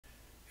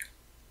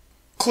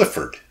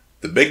Clifford,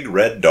 the Big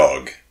Red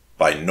Dog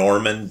by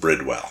Norman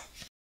Bridwell.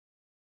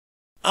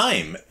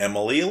 I'm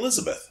Emily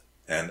Elizabeth,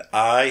 and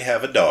I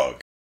have a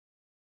dog.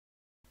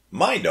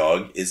 My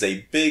dog is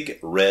a big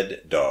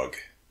red dog.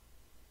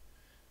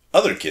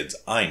 Other kids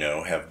I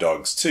know have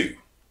dogs too.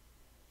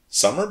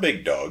 Some are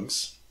big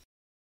dogs,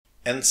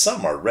 and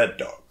some are red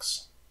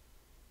dogs.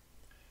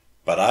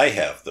 But I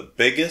have the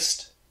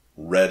biggest,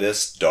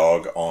 reddest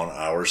dog on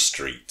our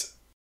street.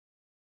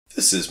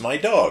 This is my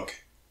dog,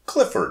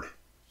 Clifford.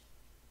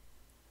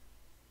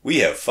 We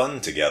have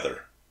fun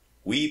together.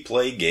 We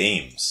play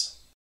games.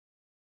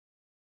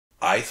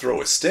 I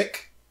throw a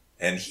stick,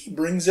 and he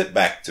brings it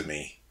back to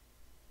me.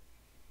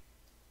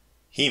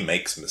 He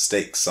makes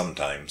mistakes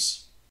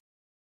sometimes.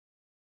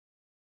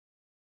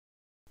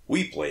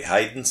 We play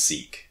hide and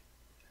seek.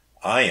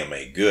 I am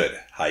a good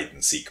hide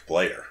and seek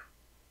player.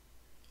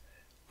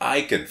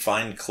 I can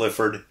find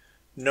Clifford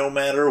no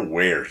matter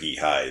where he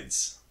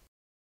hides.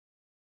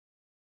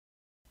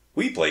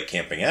 We play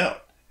camping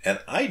out, and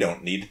I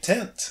don't need a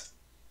tent.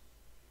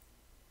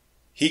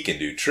 He can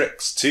do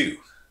tricks, too.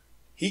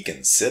 He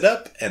can sit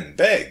up and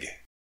beg.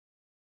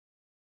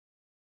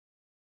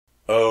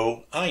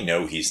 Oh, I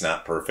know he's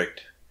not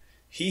perfect.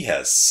 He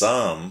has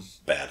some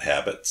bad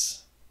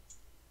habits.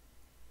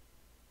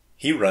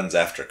 He runs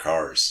after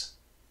cars.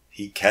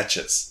 He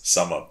catches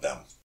some of them.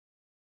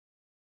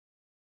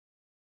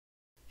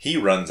 He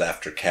runs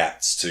after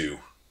cats, too.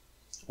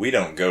 We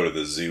don't go to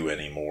the zoo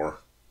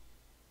anymore.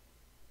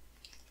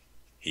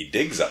 He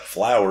digs up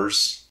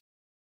flowers.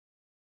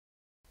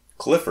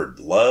 Clifford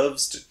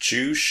loves to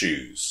chew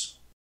shoes.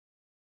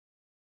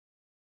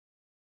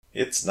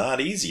 It's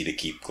not easy to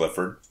keep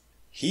Clifford.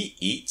 He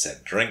eats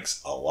and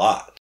drinks a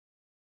lot.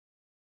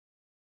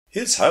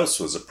 His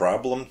house was a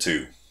problem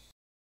too.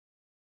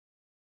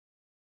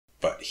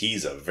 But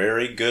he's a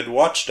very good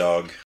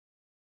watchdog.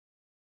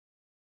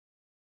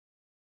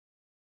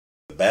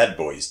 The bad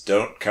boys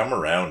don't come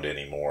around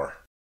anymore.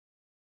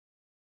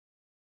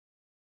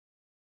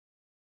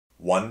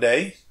 One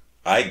day,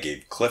 I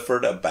gave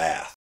Clifford a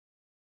bath.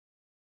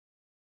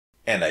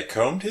 And I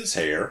combed his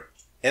hair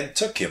and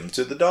took him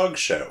to the dog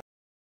show.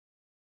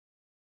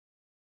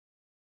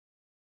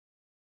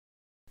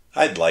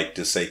 I'd like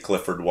to say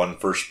Clifford won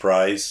first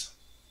prize,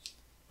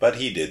 but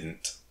he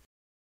didn't.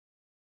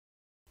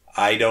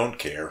 I don't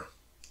care.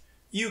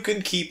 You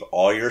can keep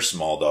all your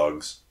small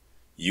dogs.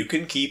 You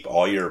can keep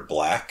all your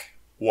black,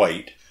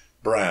 white,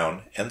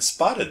 brown, and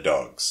spotted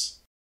dogs.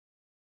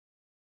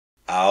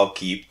 I'll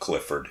keep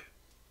Clifford.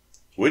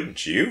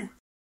 Wouldn't you?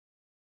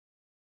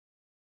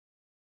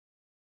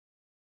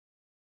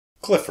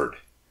 Clifford,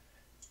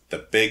 the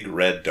Big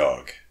Red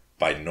Dog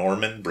by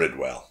Norman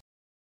Bridwell.